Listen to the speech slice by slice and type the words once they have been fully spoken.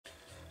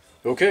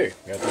Okay,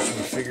 got this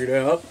one figured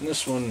out.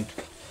 This one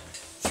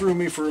threw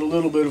me for a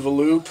little bit of a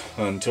loop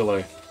until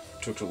I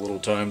took a little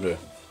time to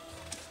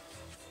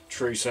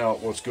trace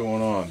out what's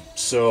going on.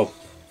 So,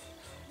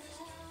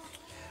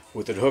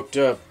 with it hooked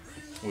up,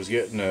 was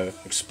getting an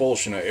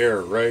expulsion of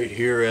air right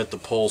here at the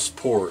pulse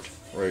port,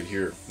 right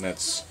here. And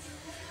that's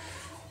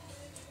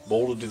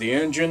bolted to the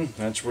engine.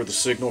 That's where the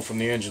signal from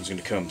the engine is going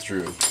to come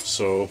through.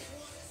 So,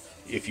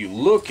 if you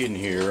look in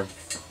here,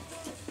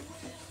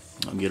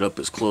 I'll get up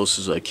as close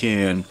as I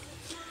can.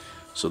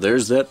 So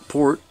there's that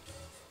port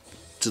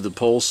to the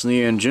pulse in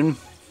the engine.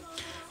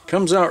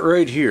 Comes out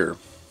right here.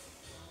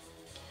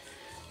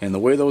 And the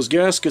way those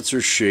gaskets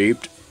are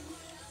shaped,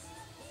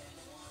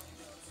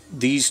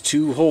 these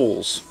two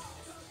holes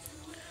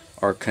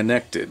are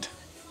connected.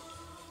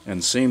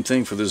 And same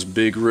thing for this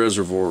big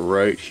reservoir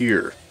right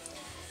here.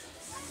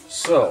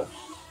 So,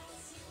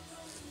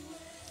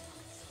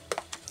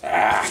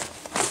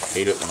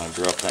 hate it when I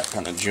drop that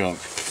kind of junk.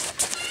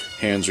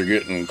 Hands are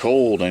getting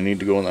cold. I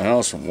need to go in the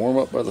house and warm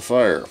up by the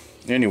fire.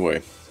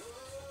 Anyway,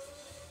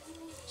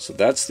 so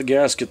that's the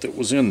gasket that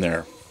was in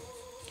there.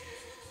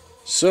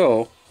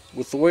 So,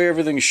 with the way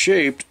everything's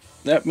shaped,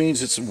 that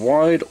means it's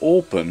wide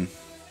open.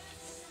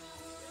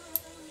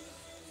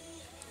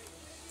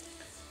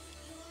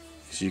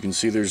 So you can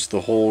see there's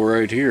the hole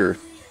right here.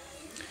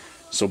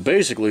 So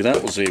basically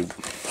that was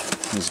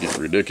this is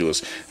getting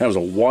ridiculous. That was a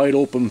wide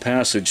open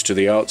passage to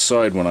the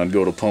outside when I'd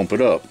go to pump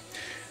it up.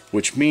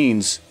 Which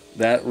means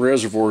that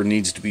reservoir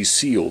needs to be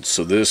sealed.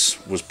 So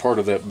this was part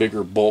of that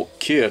bigger bulk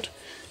kit.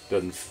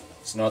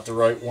 It's not the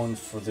right one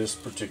for this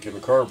particular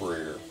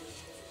carburetor.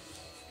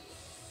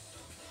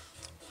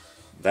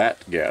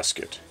 That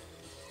gasket.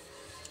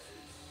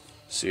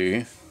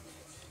 See?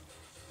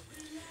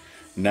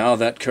 Now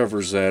that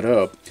covers that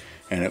up,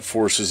 and it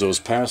forces those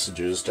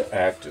passages to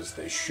act as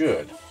they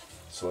should.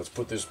 So let's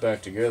put this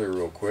back together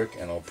real quick,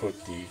 and I'll put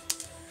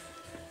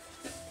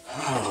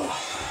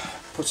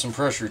put some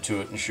pressure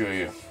to it and show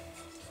you.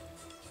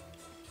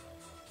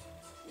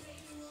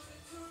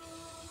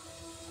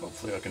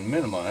 Hopefully I can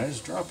minimize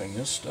dropping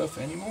this stuff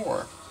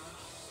anymore.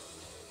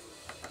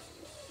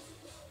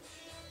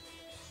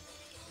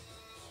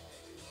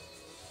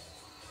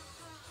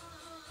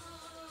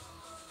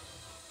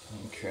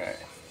 Okay.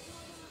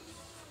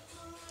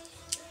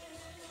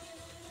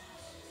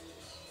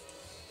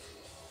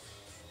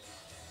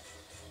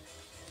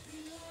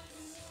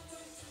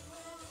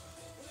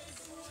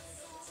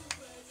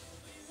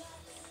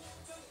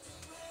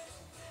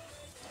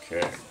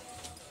 Okay.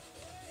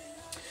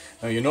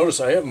 Now you notice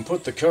I haven't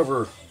put the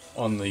cover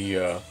on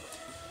the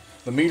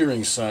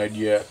metering side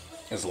yet.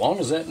 As long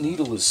as that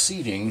needle is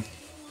seating,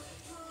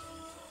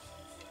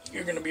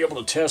 you're going to be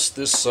able to test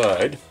this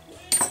side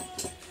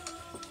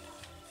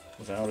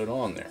without it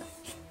on there.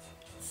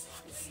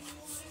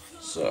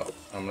 So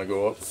I'm going to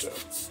go up to,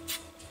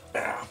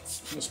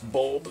 this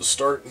bulb is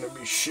starting to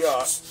be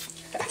shot.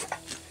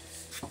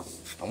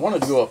 I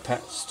wanted to go up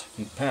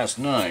past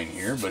 9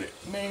 here, but it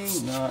may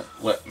not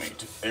let me.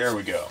 There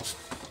we go.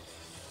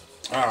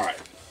 Alright.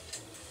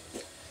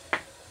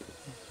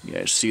 You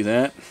guys see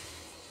that?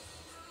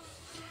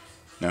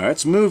 Now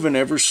it's moving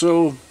ever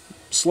so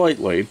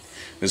slightly.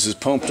 This is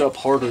pumped up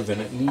harder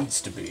than it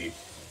needs to be.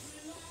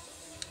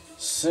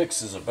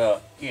 6 is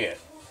about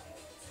it.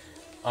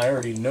 I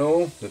already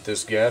know that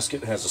this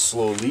gasket has a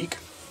slow leak.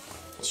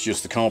 It's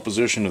just the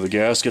composition of the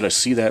gasket. I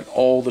see that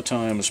all the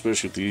time,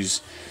 especially with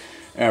these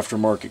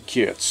aftermarket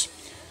kits.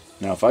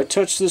 Now if I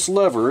touch this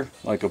lever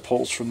like a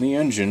pulse from the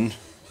engine,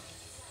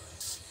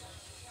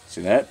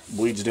 see, that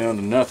bleeds down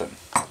to nothing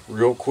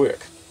real quick.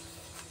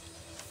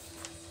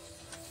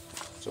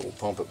 So we'll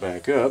pump it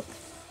back up.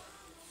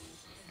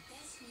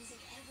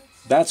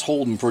 That's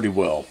holding pretty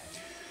well.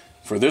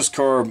 For this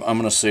carb, I'm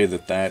going to say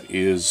that that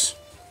is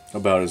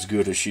about as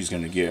good as she's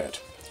going to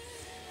get.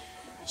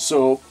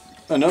 So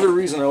another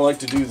reason I like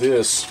to do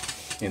this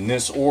in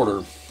this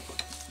order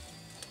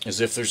is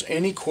if there's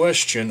any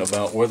question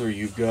about whether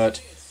you've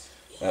got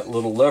that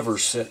little lever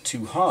set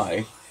too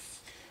high,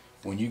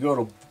 when you go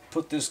to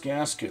put this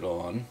gasket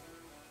on,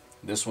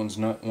 this one's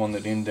not one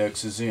that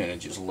indexes in, it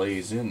just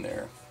lays in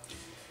there.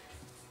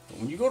 But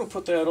when you go to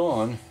put that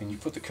on and you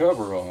put the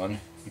cover on,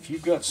 if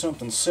you've got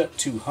something set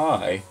too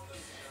high,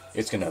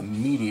 it's going to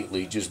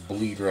immediately just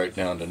bleed right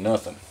down to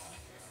nothing.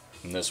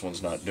 And this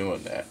one's not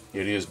doing that.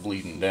 It is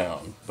bleeding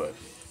down, but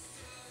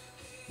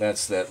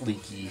that's that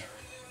leaky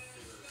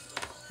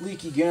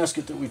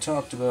gasket that we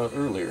talked about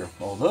earlier.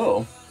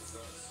 Although,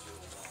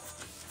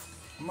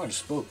 I might have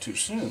spoke too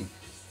soon.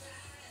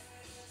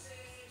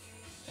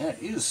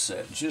 That is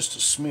set just a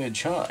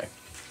smidge high.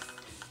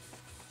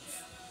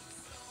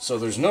 So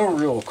there's no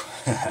real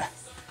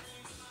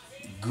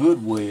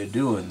good way of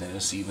doing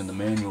this. Even the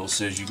manual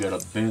says you got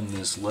to bend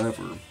this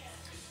lever.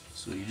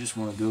 So you just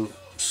want to go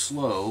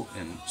slow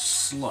and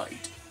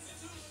slight.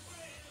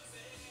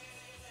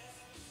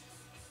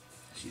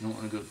 So you don't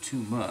want to go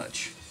too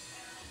much.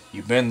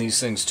 You bend these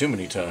things too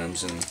many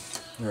times and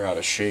they're out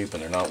of shape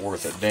and they're not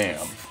worth a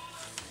damn.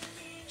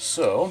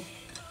 So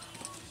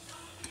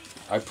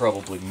I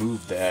probably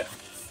moved that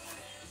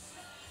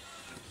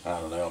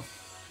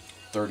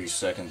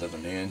 32nd of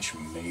an inch,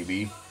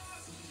 maybe.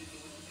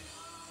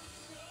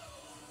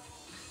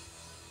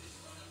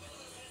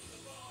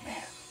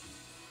 Man,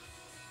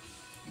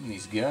 even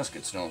these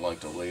gaskets don't like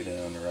to lay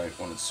down right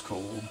when it's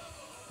cold.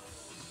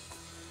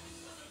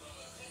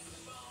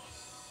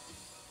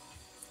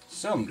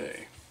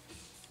 Someday,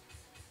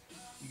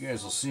 you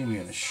guys will see me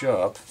in a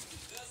shop,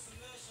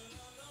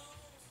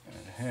 and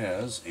it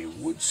has a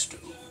wood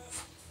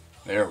stove.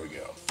 There we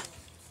go.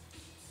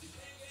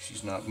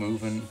 She's not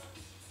moving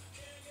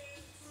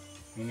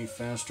any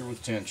faster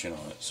with tension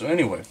on it. So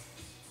anyway,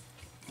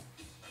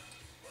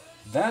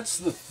 that's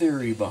the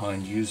theory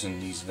behind using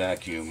these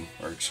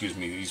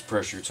these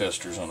pressure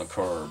testers on a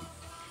carb.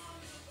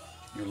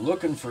 You're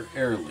looking for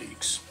air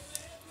leaks.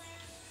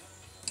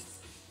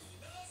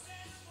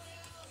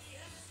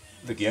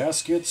 The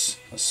gaskets,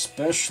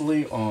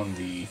 especially on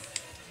the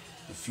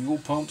fuel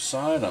pump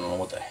side, I don't know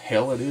what the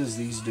hell it is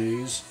these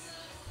days,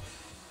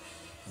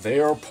 they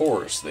are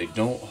porous. They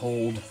don't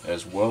hold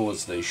as well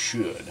as they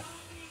should.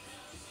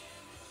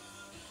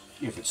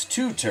 If it's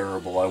too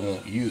terrible, I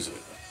won't use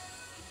it.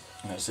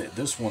 And I say,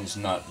 this one's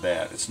not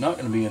bad. It's not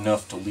going to be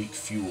enough to leak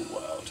fuel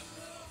out.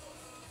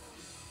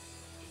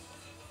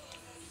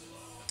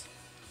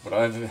 But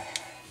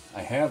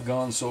I have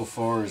gone so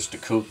far as to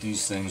coat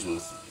these things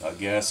with a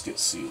gasket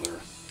sealer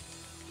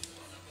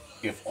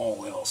if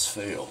all else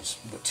fails.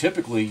 But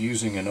typically,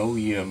 using an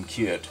OEM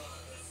kit,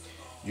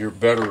 you're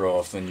better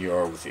off than you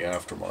are with the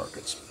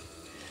aftermarkets.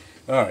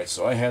 Alright,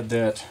 so I had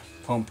that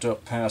pumped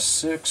up past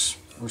 6.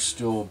 We're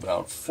still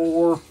about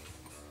 4.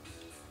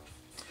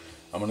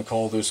 I'm going to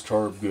call this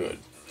carb good.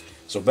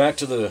 So back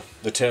to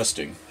the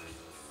testing.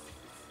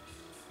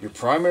 You're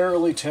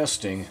primarily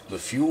testing the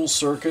fuel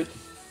circuit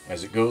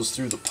as it goes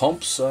through the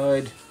pump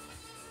side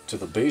to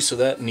the base of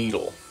that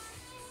needle.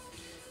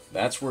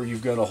 That's where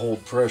you've got to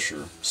hold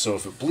pressure. So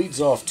if it bleeds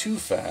off too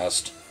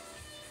fast,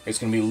 it's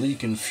going to be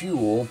leaking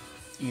fuel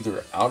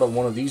either out of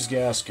one of these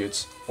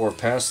gaskets or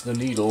past the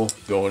needle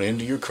going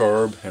into your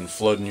carb and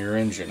flooding your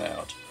engine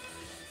out.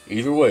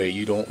 Either way,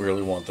 you don't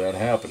really want that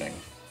happening.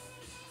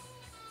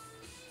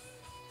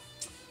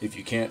 If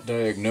you can't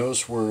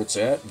diagnose where it's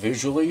at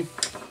visually,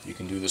 you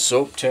can do the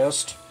soap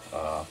test.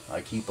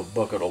 I keep a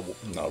bucket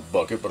of, not a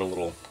bucket, but a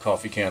little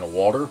coffee can of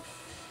water.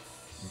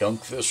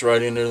 Dunk this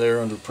right into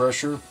there under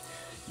pressure.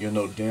 You'll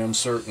know damn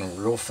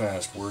certain real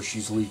fast where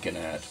she's leaking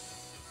at.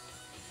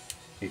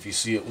 If you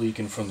see it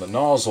leaking from the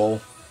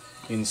nozzle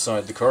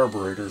inside the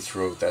carburetor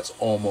throat, that's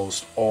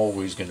almost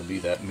always going to be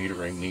that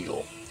metering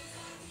needle.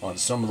 On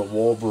some of the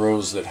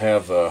Walbros that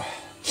have a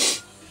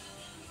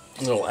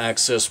little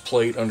access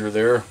plate under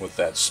there with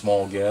that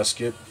small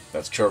gasket,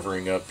 that's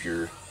covering up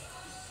your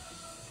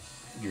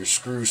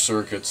screw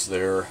circuits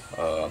there,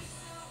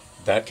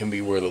 that can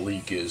be where the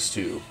leak is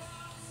too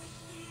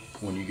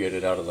when you get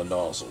it out of the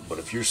nozzle. But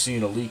if you're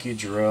seeing a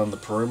leakage around the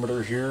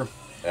perimeter here,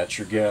 that's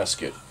your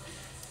gasket.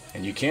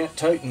 And you can't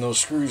tighten those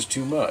screws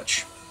too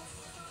much.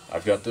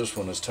 I've got this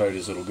one as tight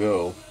as it'll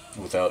go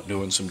without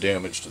doing some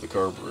damage to the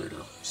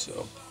carburetor.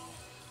 So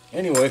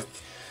anyway,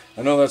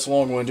 I know that's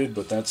long-winded,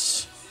 but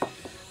that's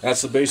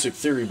the basic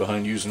theory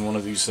behind using one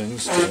of these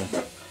things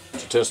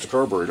to test a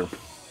carburetor.